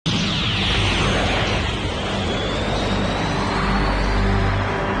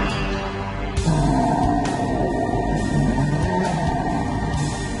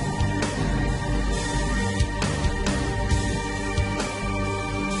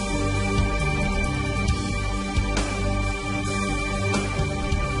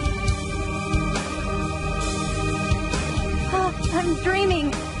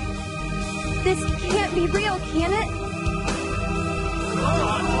still, can it?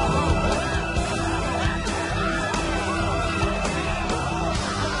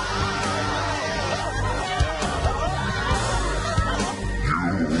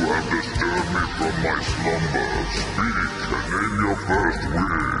 You have disturbed me from my slumber. Speak and name your first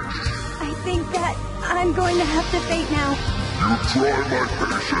wish. I think that I'm going to have to faint now. You try my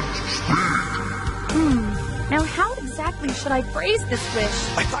patience. Speak. Now how exactly should I phrase this wish?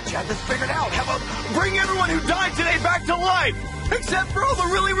 I thought you had this figured out. How about bring everyone who died today back to life? Except for all the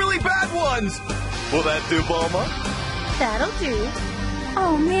really, really bad ones. Will that do, Bulma? That'll do.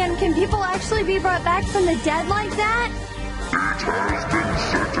 Oh man, can people actually be brought back from the dead like that? It has been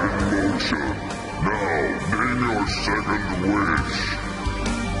set in motion. Now, name your second wish.